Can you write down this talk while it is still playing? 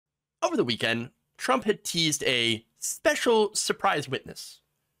over the weekend, Trump had teased a special surprise witness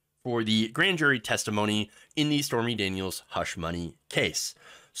for the grand jury testimony in the Stormy Daniels hush money case.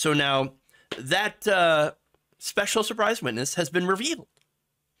 So now that special surprise witness has been revealed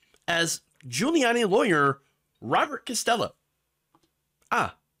as Giuliani lawyer Robert Costello.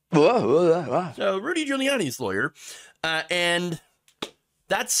 So Rudy Giuliani's lawyer. And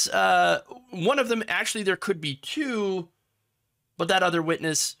that's one of them. Actually, there could be two, but that other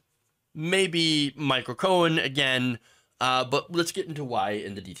witness may be Michael Cohen again. But let's get into why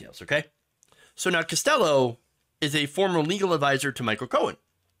in the details, okay? So now Costello is a former legal advisor to Michael Cohen,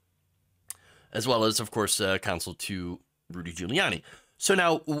 as well as, of course, counsel to Rudy Giuliani. So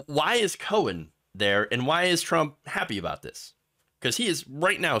now, why is Cohen there, and why is Trump happy about this? Because he is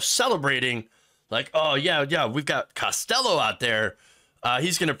right now celebrating, like, oh, yeah, we've got Costello out there.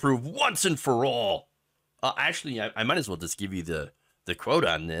 He's going to prove once and for all. Actually, I might as well just give you the quote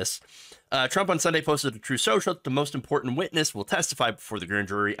on this. Trump on Sunday posted to Truth Social that the most important witness will testify before the grand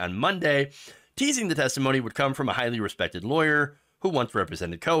jury on Monday, teasing the testimony would come from a highly respected lawyer who once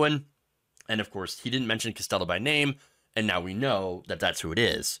represented Cohen. And of course, he didn't mention Costello by name, and now we know that that's who it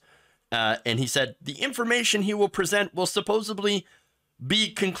is. And he said the information he will present will supposedly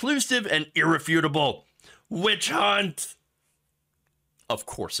be conclusive and irrefutable. Witch hunt. Of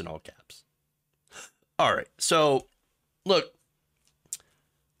course, in all caps. All right. So, look,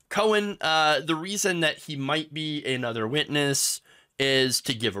 Cohen, the reason that he might be another witness is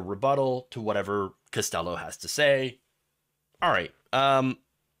to give a rebuttal to whatever Costello has to say. All right.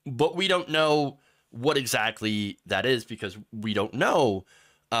 But we don't know what exactly that is because we don't know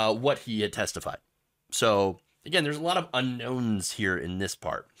what he had testified. So, again, there's a lot of unknowns here in this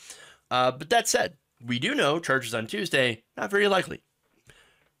part. But that said, we do know charges on Tuesday, not very likely.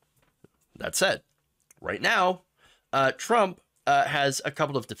 That said, right now, Trump has a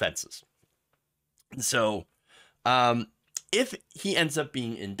couple of defenses. So, if he ends up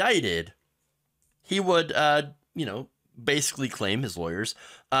being indicted, he would, basically claim, his lawyers,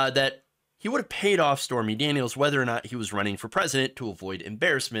 that he would have paid off Stormy Daniels whether or not he was running for president to avoid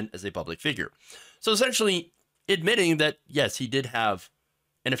embarrassment as a public figure. So essentially admitting that, yes, he did have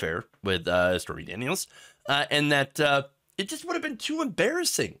an affair with Stormy Daniels, and that it just would have been too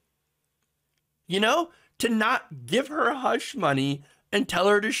embarrassing, to not give her hush money and tell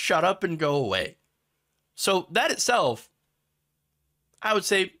her to shut up and go away. So that itself, I would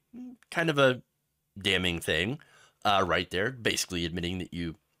say, kind of a damning thing right there, basically admitting that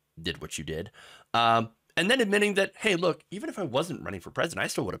you did what you did. And then admitting that, hey, look, even if I wasn't running for president, I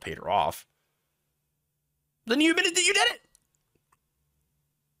still would have paid her off. Then you admitted that you did it.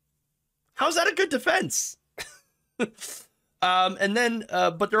 How's that a good defense? And then,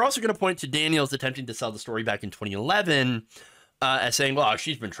 but they're also going to point to Daniels attempting to sell the story back in 2011 as saying, well,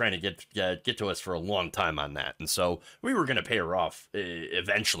 she's been trying to get to us for a long time on that. And so we were going to pay her off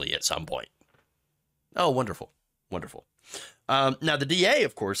eventually at some point. Oh, wonderful. Wonderful. Now, the DA,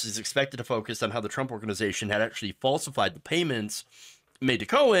 of course, is expected to focus on how the Trump organization had actually falsified the payments made to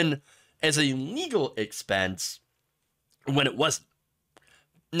Cohen as a legal expense when it wasn't.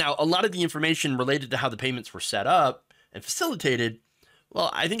 Now, a lot of the information related to how the payments were set up and facilitated,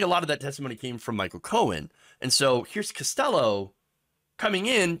 well, I think a lot of that testimony came from Michael Cohen. And so here's Costello coming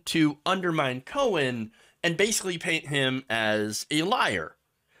in to undermine Cohen and basically paint him as a liar.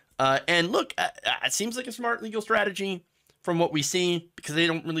 And look, it seems like a smart legal strategy from what we see, because they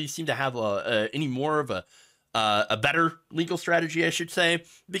don't really seem to have any more of a better legal strategy, I should say.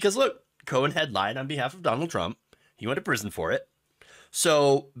 Because look, Cohen had lied on behalf of Donald Trump. He went to prison for it.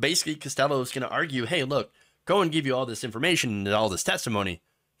 So basically, Costello is going to argue, hey, look, Cohen gave you all this information and all this testimony.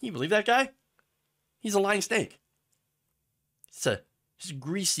 Can you believe that guy? He's a lying snake. He's a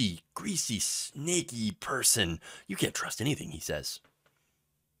greasy, snaky person. You can't trust anything he says.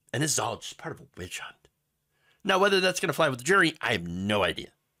 And this is all just part of a witch hunt. Now, whether that's going to fly with the jury, I have no idea.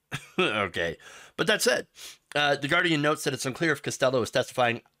 Okay. But that said, The Guardian notes that it's unclear if Costello is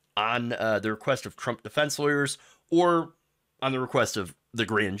testifying on the request of Trump defense lawyers or on the request of the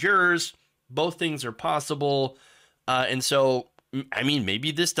grand jurors. Both things are possible. And so, I mean,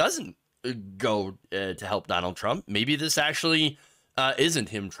 maybe this doesn't go to help Donald Trump. Maybe this actually isn't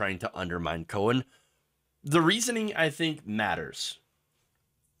him trying to undermine Cohen. The reasoning, I think, matters.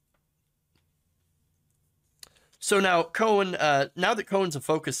 So now Cohen, now that Cohen's a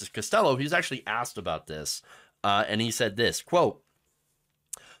focus is Costello, he's actually asked about this. And he said this, quote,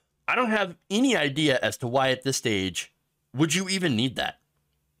 "I don't have any idea as to why at this stage would you even need that,"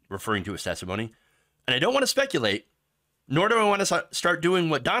 referring to his testimony. "And I don't want to speculate, nor do I want to start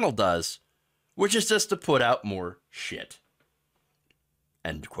doing what Donald does, which is just to put out more shit."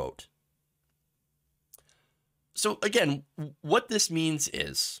 end quote. So again, what this means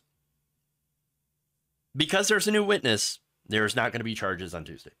is, because there's a new witness, there's not going to be charges on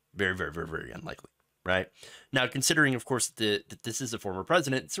Tuesday. Very, very, very, very unlikely, right? Now, considering, of course, that this is a former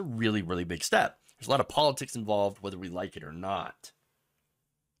president, it's a really, really big step. There's a lot of politics involved, whether we like it or not.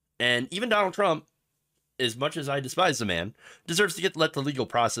 And even Donald Trump, as much as I despise the man, deserves to let the legal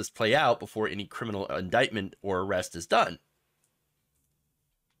process play out before any criminal indictment or arrest is done.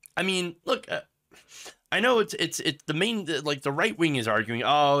 I mean, look, I know it's the main, like, the right wing is arguing,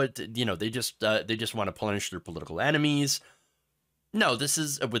 oh, they just want to punish their political enemies. No, this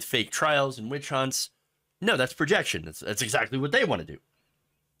is with fake trials and witch hunts. No, that's projection. That's exactly what they want to do.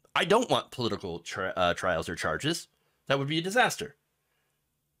 I don't want political trials or charges. That would be a disaster.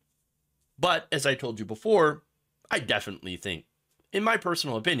 But as I told you before, I definitely think, in my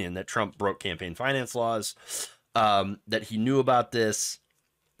personal opinion, that Trump broke campaign finance laws, that he knew about this.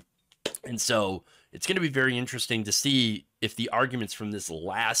 And so it's going to be very interesting to see if the arguments from this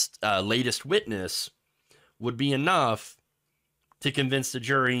latest witness would be enough to convince the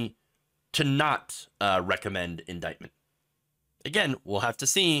jury to not recommend indictment. Again, we'll have to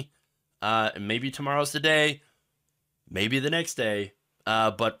see. Maybe tomorrow's the day, maybe the next day.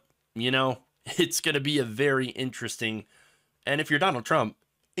 But, it's going to be a very interesting, and if you're Donald Trump,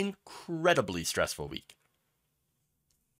 incredibly stressful week.